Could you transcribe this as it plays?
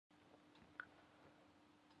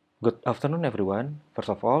Good afternoon, everyone.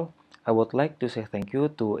 First of all, I would like to say thank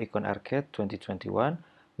you to Econ Arcade 2021.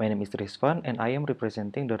 My name is Rizvan, and I am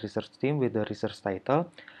representing the research team with the research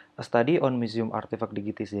title A Study on Museum Artifact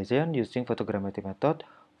Digitization Using Photogrammetry Method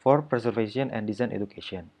for Preservation and Design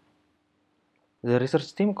Education. The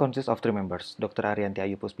research team consists of three members: Dr. Arianti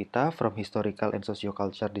Ayu Puspita from Historical and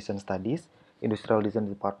Sociocultural Design Studies, Industrial Design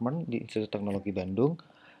Department di Institut Teknologi Bandung,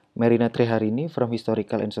 Marina Triharini from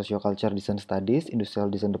Historical and Sociocultural Design Studies,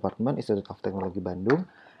 Industrial Design Department, Institute of Technology Bandung,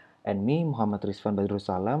 and me, Muhammad Rizvan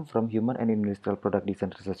Badrussalam from Human and Industrial Product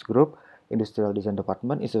Design Research Group, Industrial Design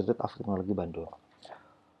Department, Institute of Technology Bandung.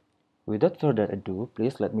 Without further ado,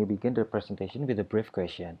 please let me begin the presentation with a brief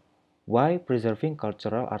question. Why preserving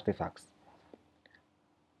cultural artifacts?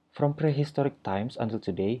 From prehistoric times until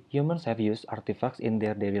today, humans have used artifacts in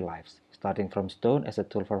their daily lives, starting from stone as a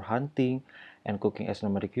tool for hunting and cooking as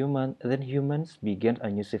nomadic human. Then humans began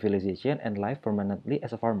a new civilization and life permanently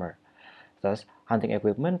as a farmer. Thus, hunting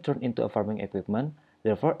equipment turned into a farming equipment.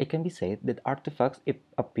 Therefore, it can be said that artifacts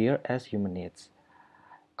appear as human needs.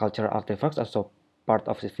 Cultural artifacts are also part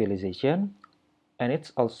of civilization, and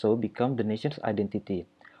it's also become the nation's identity.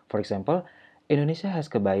 For example, Indonesia has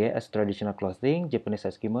kebaya as traditional clothing, Japanese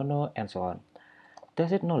has kimono, and so on.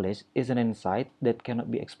 Tacit knowledge is an insight that cannot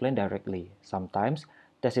be explained directly. Sometimes,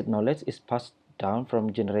 tacit knowledge is passed down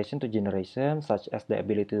from generation to generation, such as the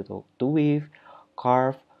ability to weave,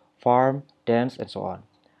 carve, farm, dance, and so on.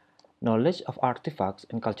 Knowledge of artifacts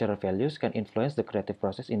and cultural values can influence the creative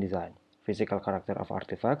process in design. Physical character of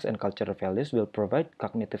artifacts and cultural values will provide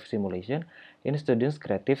cognitive stimulation in students'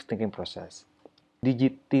 creative thinking process.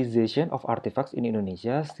 Digitization of artifacts in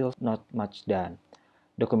Indonesia still not much done.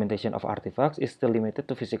 Documentation of artifacts is still limited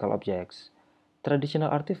to physical objects.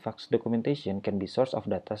 Traditional artifacts documentation can be source of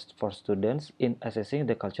data for students in assessing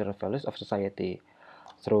the cultural values of society.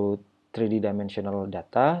 Through 3D-dimensional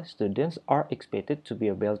data, students are expected to be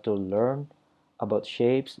able to learn about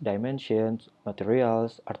shapes, dimensions,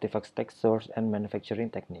 materials, artifacts textures, and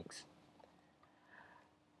manufacturing techniques.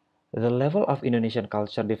 The level of Indonesian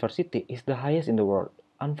culture diversity is the highest in the world.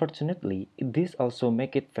 Unfortunately, this also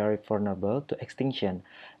makes it very vulnerable to extinction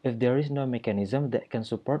if there is no mechanism that can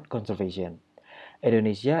support conservation.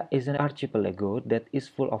 Indonesia is an archipelago that is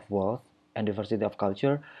full of wealth and diversity of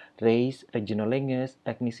culture, race, regional language,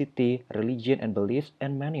 ethnicity, religion and beliefs,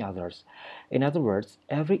 and many others. In other words,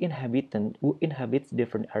 every inhabitant who inhabits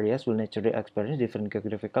different areas will naturally experience different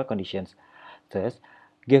geographical conditions. Thus,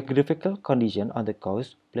 geographical conditions on the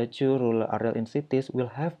coast, plateau, rural areas, and cities will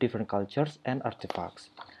have different cultures and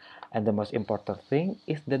artifacts. And the most important thing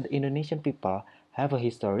is that the Indonesian people have a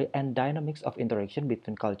history and dynamics of interaction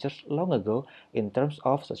between cultures long ago in terms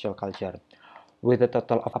of social culture. With a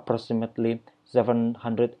total of approximately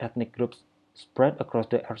 700 ethnic groups spread across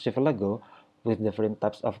the archipelago, with different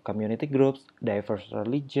types of community groups, diverse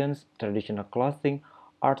religions, traditional clothing,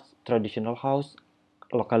 arts, traditional house,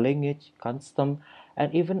 local language, custom,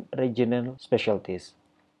 and even regional specialties.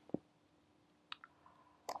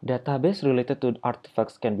 Database related to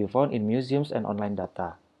artifacts can be found in museums and online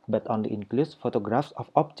data, but only includes photographs of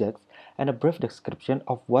objects and a brief description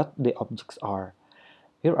of what the objects are.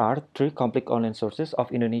 Here are three complete online sources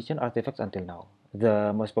of Indonesian artifacts until now.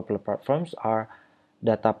 The most popular platforms are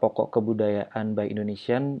Data Pokok Kebudayaan by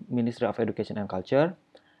Indonesian Ministry of Education and Culture,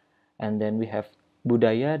 and then we have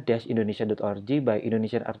budaya-indonesia.org by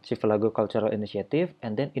Indonesian Archipelago Cultural Initiative,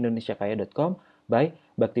 and then indonesiakaya.com by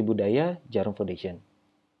Bakti Budaya Jarum Foundation.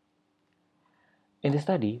 In the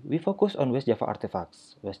study, we focus on West Java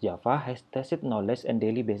artifacts. West Java has tacit knowledge and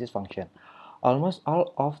daily basis function. Almost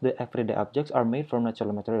all of the everyday objects are made from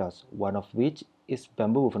natural materials, one of which is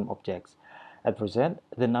bamboo woven objects. At present,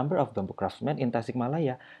 the number of bamboo craftsmen in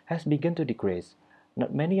Tasikmalaya has begun to decrease.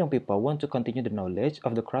 Not many young people want to continue the knowledge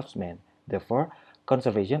of the craftsmen. Therefore,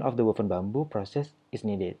 conservation of the woven bamboo process is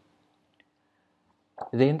needed.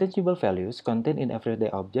 The intangible values contained in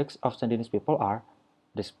everyday objects of Sundanese people are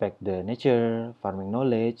respect the nature, farming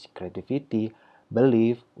knowledge, creativity,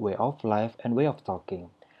 belief, way of life, and way of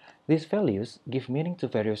talking. These values give meaning to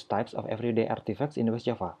various types of everyday artifacts in West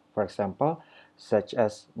Java, for example, such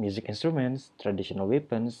as music instruments, traditional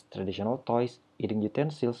weapons, traditional toys, eating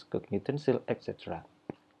utensils, cooking utensils, etc.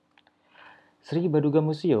 Sri Baduga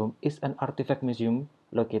Museum is an artifact museum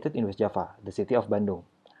located in West Java, the city of Bandung.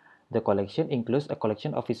 The collection includes a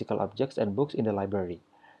collection of physical objects and books in the library.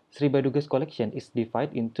 Sri Baduga's collection is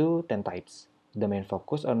divided into 10 types. The main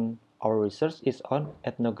focus on our research is on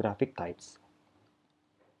ethnographic types.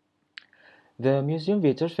 The museum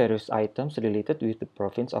features various items related with the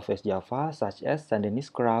province of West Java, such as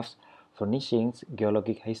Sundanese crafts, furnishings,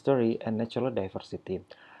 geologic history, and natural diversity.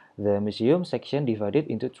 The museum section divided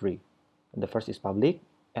into three. The first is public,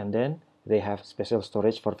 and then they have special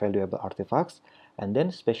storage for valuable artifacts, and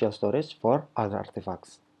then special storage for other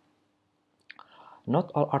artifacts.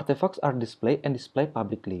 Not all artifacts are displayed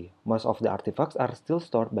publicly. Most of the artifacts are still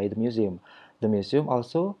stored by the museum. The museum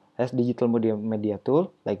also has digital media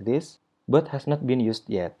tool like this, but has not been used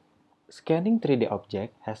yet. Scanning 3D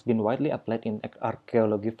objects has been widely applied in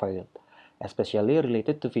archaeology field, especially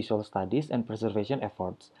related to visual studies and preservation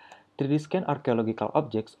efforts. 3D scan archaeological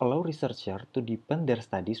objects allow researchers to deepen their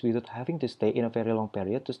studies without having to stay in a very long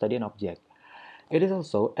period to study an object. It is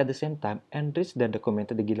also, at the same time, enriched the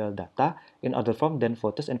documented digital data in other form than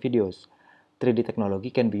photos and videos. 3D technology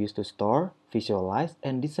can be used to store, visualize,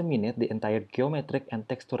 and disseminate the entire geometric and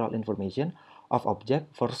textural information of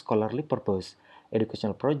object for scholarly purpose,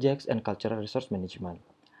 educational projects, and cultural resource management.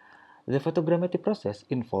 The photogrammetry process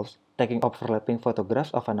involves taking overlapping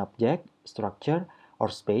photographs of an object, structure, or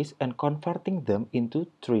space and converting them into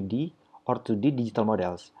 3D or 2D digital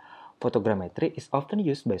models. Photogrammetry is often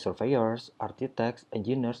used by surveyors, architects,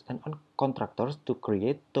 engineers, and contractors to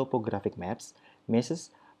create topographic maps, meshes,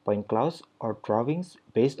 point clouds, or drawings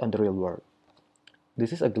based on the real world.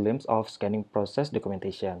 This is a glimpse of scanning process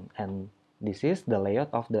documentation, and this is the layout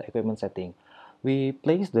of the equipment setting. We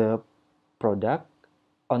place the product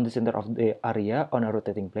on the center of the area on a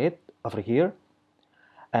rotating plate over here,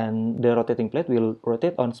 and the rotating plate will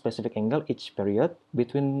rotate on specific angle each period.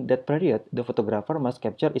 Between that period, the photographer must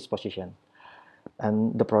capture its position.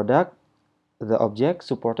 And the object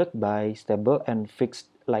supported by stable and fixed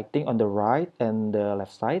lighting on the right and the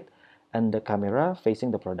left side, and the camera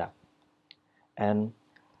facing the product. And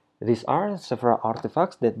these are several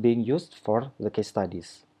artifacts that being used for the case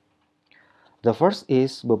studies. The first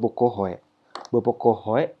is Boboko Hoe. Boboko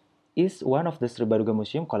Hoe is one of the Sri Baduga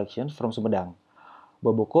Museum collections from Sumedang.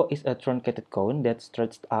 Boboko is a truncated cone that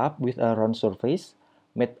stretched up with a round surface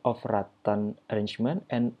made of rattan arrangement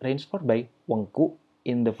and reinforced by wangku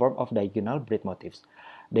in the form of diagonal braid motifs.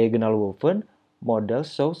 Diagonal woven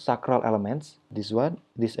models show sacral elements. This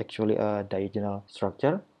actually a diagonal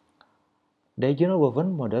structure. Diagonal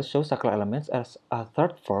woven models show sacral elements as a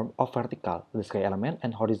third form of vertical, the sky element,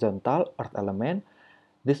 and horizontal earth element.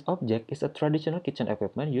 This object is a traditional kitchen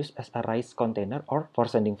equipment used as a rice container or for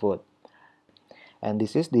sending food. And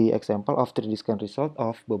this is the example of 3D scan result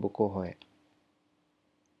of Boboko Hoe.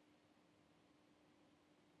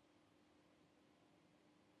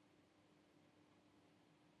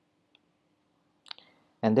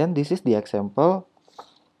 And then this is the example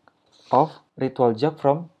of ritual jug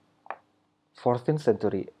from 14th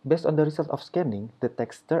century. Based on the result of scanning, the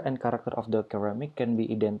texture and character of the ceramic can be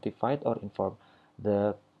identified or informed.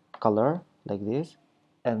 The color, like this,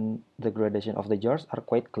 and the gradation of the jars are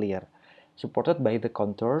quite clear. Supported by the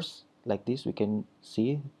contours, like this, we can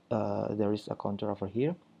see there is a contour over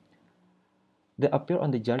here. They appear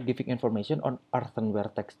on the jar giving information on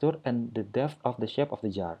earthenware texture and the depth of the shape of the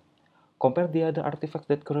jar. Compared the other artifacts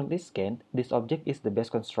that currently scanned, this object is the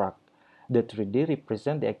best construct. The 3D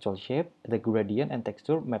represent the actual shape, the gradient and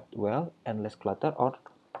texture mapped well, and less clutter or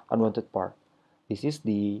unwanted part. This is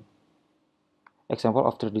the example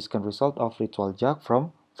of 3D scan result of ritual jug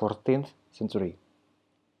from 14th century.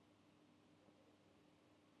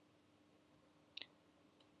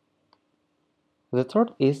 The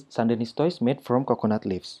third is Sundanese toys made from coconut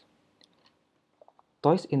leaves.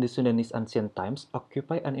 Toys in the Sundanese ancient times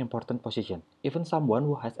occupy an important position. Even someone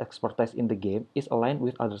who has expertise in the game is aligned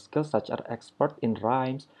with other skills such as expert in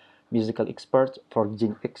rhymes, musical experts,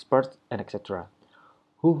 foraging experts, and etc.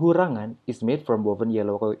 Huhurangan is made from woven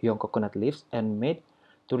yellow young coconut leaves and made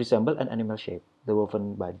to resemble an animal shape. The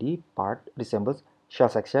woven body part resembles shell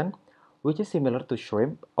section, which is similar to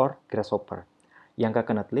shrimp or grasshopper. Young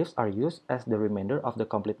coconut leaves are used as the remainder of the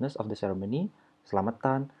completeness of the ceremony,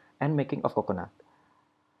 selamatan, and making of coconut.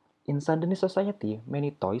 In Sundanese society,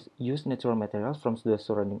 many toys use natural materials from the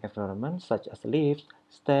surrounding environment such as leaves,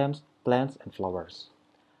 stems, plants, and flowers.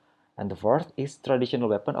 And the fourth is traditional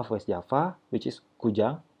weapon of West Java, which is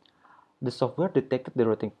kujang. The software detected the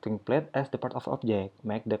rotating plate as the part of object,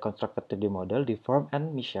 make the constructed 3D model deform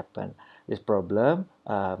and misshapen. This problem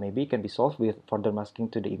maybe can be solved with further masking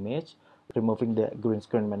to the image, removing the green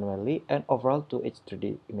screen manually, and overall to each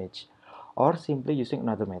 3D image. Or simply using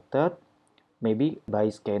another method, maybe by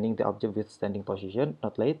scanning the object with standing position,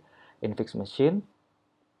 not laid, in fixed machine.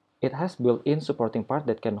 It has built-in supporting part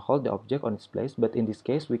that can hold the object on its place, but in this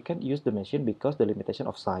case, we can't use the machine because the limitation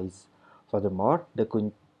of size. Furthermore, the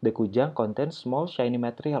kujang contains small shiny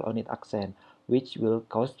material on its accent, which will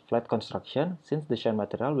cause flat construction since the shiny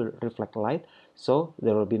material will reflect light, so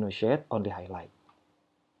there will be no shade, only highlight.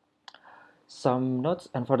 Some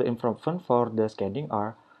notes and further improvement for the scanning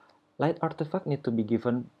are: light artifacts need to be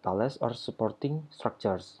given ballast or supporting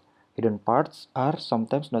structures. Hidden parts are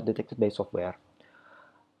sometimes not detected by software.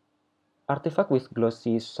 Artifacts with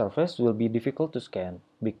glossy surface will be difficult to scan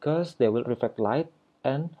because they will reflect light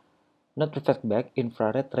and not reflect back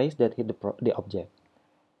infrared rays that hit the object.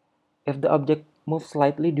 If the object moves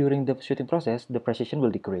slightly during the shooting process, the precision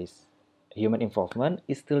will decrease. Human involvement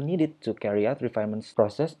is still needed to carry out refinement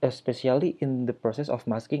process, especially in the process of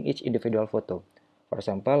masking each individual photo. For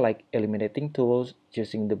example, like eliminating tools,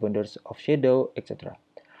 choosing the boundaries of shadow, etc.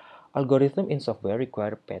 Algorithms in software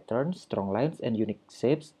require patterns, strong lines, and unique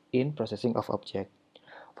shapes in processing of objects.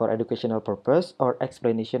 For educational purpose or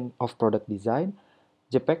explanation of product design,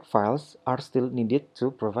 JPEG files are still needed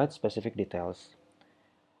to provide specific details.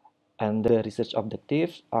 And the research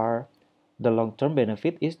objectives are: the long-term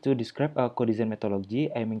benefit is to describe a co-design methodology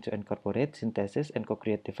aiming to incorporate synthesis and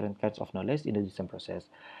co-create different kinds of knowledge in the design process.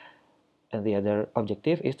 And the other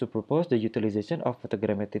objective is to propose the utilization of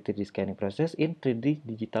photogrammetry 3D scanning process in 3D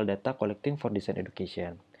digital data collecting for design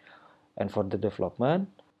education. And for the development,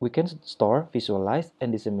 we can store, visualize, and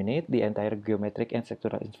disseminate the entire geometric and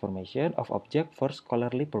sectoral information of objects for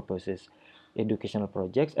scholarly purposes, educational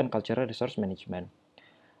projects, and cultural resource management.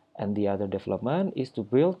 And the other development is to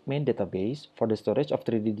build main database for the storage of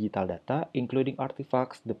 3D digital data, including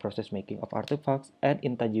artifacts, the process making of artifacts, and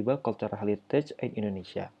intangible cultural heritage in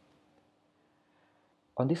Indonesia.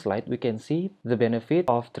 On this slide, we can see the benefit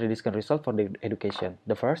of 3D scan result for the education.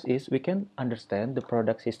 The first is we can understand the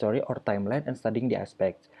product's history or timeline and studying the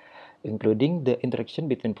aspects, including the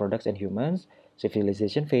interaction between products and humans,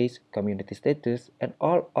 civilization phase, community status, and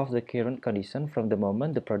all of the current condition from the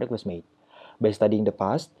moment the product was made. By studying the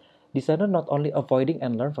past, designer not only avoiding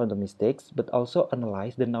and learn from the mistakes, but also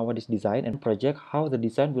analyze the nowadays design and project how the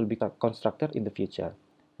design will be constructed in the future.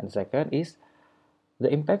 And second is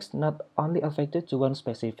the impacts not only affected to one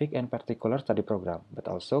specific and particular study program, but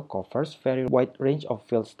also covers very wide range of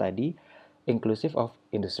field study, inclusive of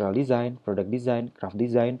industrial design, product design, craft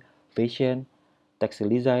design, fashion, textile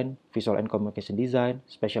design, visual and communication design,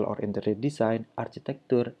 special or interior design,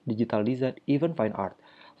 architecture, digital design, even fine art.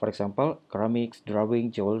 For example, ceramics, drawing,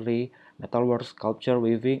 jewelry, metalwork, sculpture,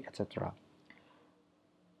 weaving, etc.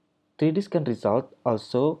 3D scan result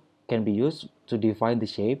also can be used to define the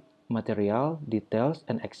shape, material, details,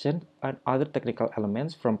 and action and other technical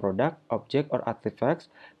elements from product, object, or artifacts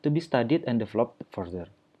to be studied and developed further.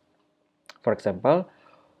 For example,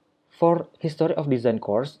 for History of Design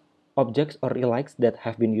course, objects or relics that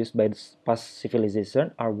have been used by the past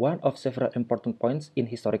civilization are one of several important points in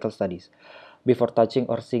historical studies. Before touching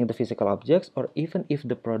or seeing the physical objects, or even if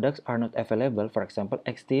the products are not available, for example,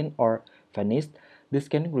 extinct or vanished, the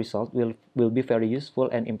scanning result will be very useful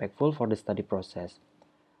and impactful for the study process.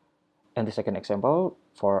 And the second example,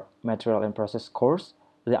 for material and process course,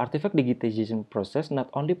 the artifact digitization process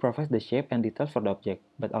not only provides the shape and details for the object,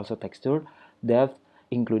 but also texture, depth,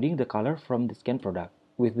 including the color from the scanned product.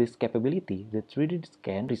 With this capability, the 3D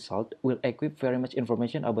scan result will equip very much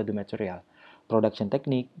information about the material, production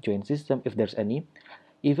technique, joint system if there's any,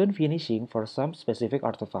 even finishing for some specific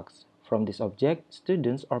artifacts. From this object,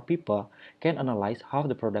 students or people can analyze how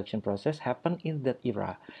the production process happened in that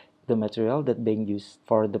era, the material that being used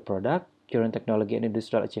for the product, current technology and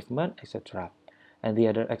industrial achievement, etc. And the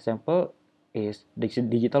other example is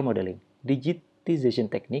digital modeling.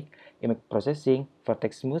 Digitization technique, image processing,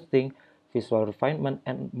 vertex smoothing, visual refinement,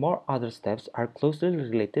 and more other steps are closely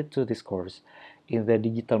related to this course. In the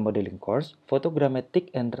digital modeling course, photogrammetric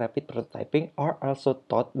and rapid prototyping are also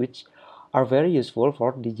taught, which are very useful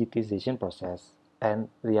for digitization process. And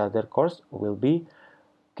the other course will be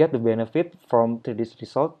get the benefit from 3D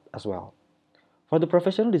result as well. For the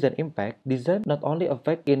professional design impact, design not only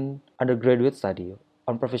affect in undergraduate study.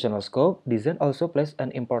 On professional scope, design also plays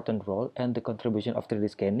an important role, and the contribution of 3D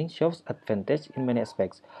scanning shows advantage in many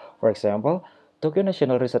aspects. For example, Tokyo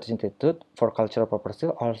National Research Institute for Cultural Properties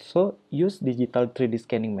also use digital 3D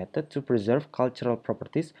scanning method to preserve cultural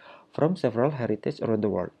properties from several heritage around the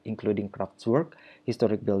world, including craftswork,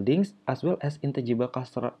 historic buildings, as well as intangible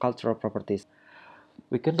cultural properties.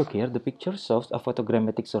 We can look here. The picture shows a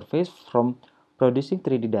photogrammetric surface from producing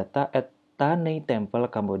 3D data at Tanei Temple,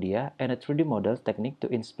 Cambodia, and a 3D model technique to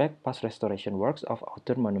inspect past restoration works of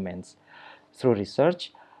outer monuments. Through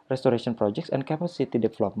research, restoration projects, and capacity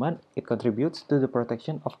development, it contributes to the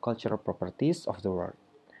protection of cultural properties of the world.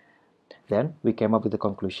 Then, we came up with the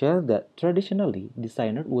conclusion that traditionally,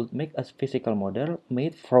 designers would make a physical model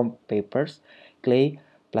made from papers, clay,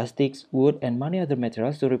 plastics, wood, and many other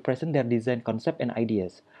materials to represent their design concept and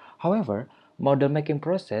ideas. However, Model making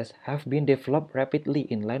process have been developed rapidly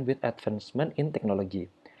in line with advancement in technology.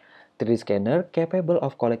 3D scanner capable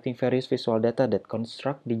of collecting various visual data that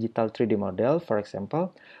construct digital 3D model, for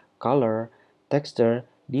example, color, texture,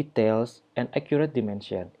 details, and accurate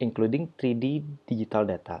dimension, including 3D digital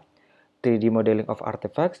data. 3D modeling of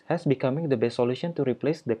artifacts has becoming the best solution to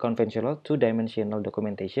replace the conventional two-dimensional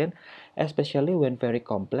documentation, especially when very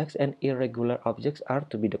complex and irregular objects are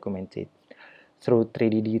to be documented. Through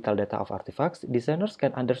 3D digital data of artifacts, designers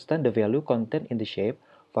can understand the value content in the shape,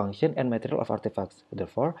 function, and material of artifacts.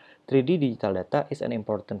 Therefore, 3D digital data is an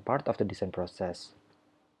important part of the design process.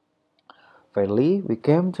 Finally, we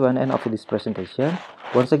came to an end of this presentation.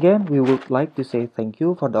 Once again, we would like to say thank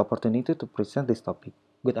you for the opportunity to present this topic.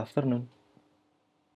 Good afternoon.